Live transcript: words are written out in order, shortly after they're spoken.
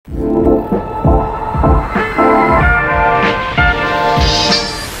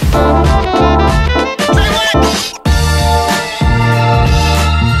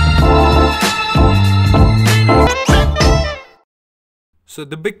So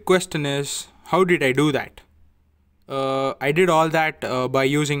the big question is, how did I do that? I did all that by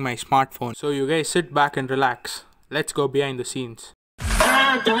using my smartphone. So you guys sit back and relax. Let's go behind the scenes.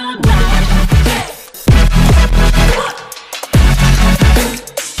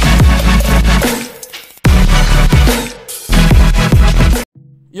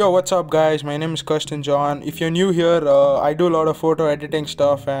 Yo, what's up guys, my name is John. If you're new here, I do a lot of photo editing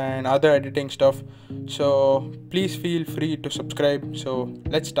stuff and other editing stuff, so please feel free to subscribe. So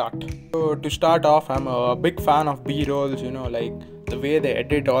let's start. So to start off, I'm a big fan of B-rolls, like the way they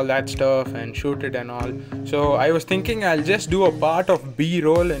edit all that stuff and shoot it and all. So I was thinking I'll just do a part of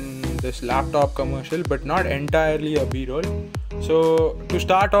B-roll in this laptop commercial, but not entirely a B-roll. So to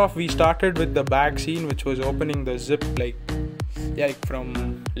start off, we started with the bag scene, which was opening the zip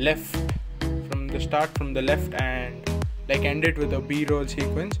from the left and end it with a B-roll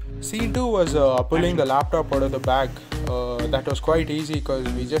sequence. Scene 2 was pulling the laptop out of the bag. That was quite easy because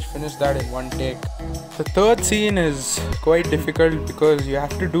we just finished that in one take. The third scene is quite difficult because you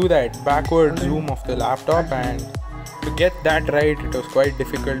have to do that backward zoom of the laptop, and to get that right it was quite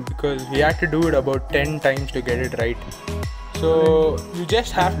difficult because we had to do it about 10 times to get it right. So you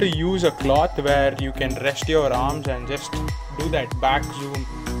just have to use a cloth where you can rest your arms and just do that back zoom,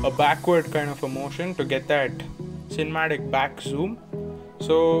 a backward kind of a motion to get that cinematic back zoom.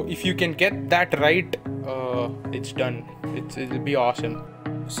 So if you can get that right, it's done. It'll be awesome.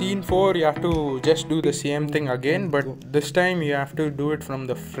 Scene 4, you have to just do the same thing again, but this time you have to do it from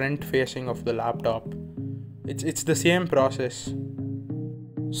the front facing of the laptop. It's the same process.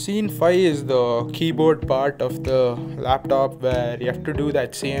 Scene 5 is the keyboard part of the laptop where you have to do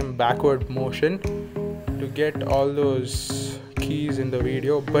that same backward motion to get all those keys in the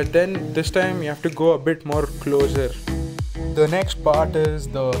video, but then this time you have to go a bit more closer. The next part is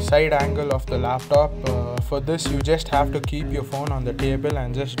the side angle of the laptop. For this you just have to keep your phone on the table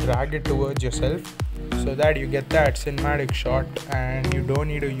and just drag it towards yourself so that you get that cinematic shot and you don't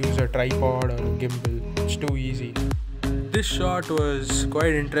need to use a tripod or a gimbal. It's too easy. This shot was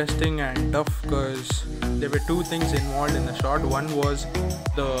quite interesting and tough because there were two things involved in the shot. One was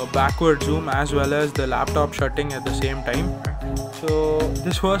the backward zoom as well as the laptop shutting at the same time. So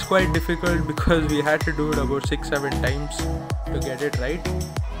this was quite difficult because we had to do it about 6-7 times to get it right.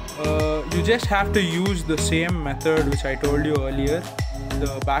 You just have to use the same method which I told you earlier,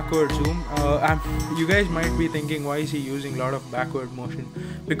 the backward zoom. You guys might be thinking, why is he using a lot of backward motion?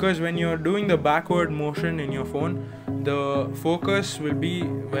 Because when you're doing the backward motion in your phone, the focus will be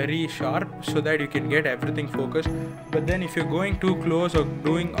very sharp so that you can get everything focused. But then if you're going too close or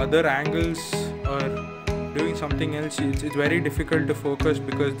doing other angles or doing something else, it's very difficult to focus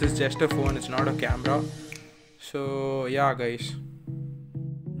because this is just a phone, it's not a camera. So yeah guys,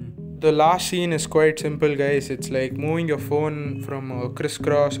 the last scene is quite simple guys. It's like moving your phone from a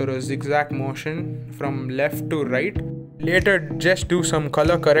crisscross or a zigzag motion from left to right. Later just do some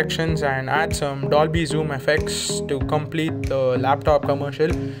color corrections and add some Dolby Zoom effects to complete the laptop commercial.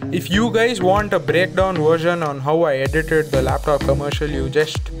 If you guys want a breakdown version on how I edited the laptop commercial, you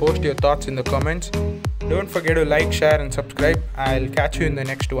just post your thoughts in the comments. Don't forget to like, share and subscribe. I'll catch you in the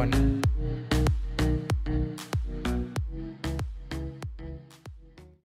next one.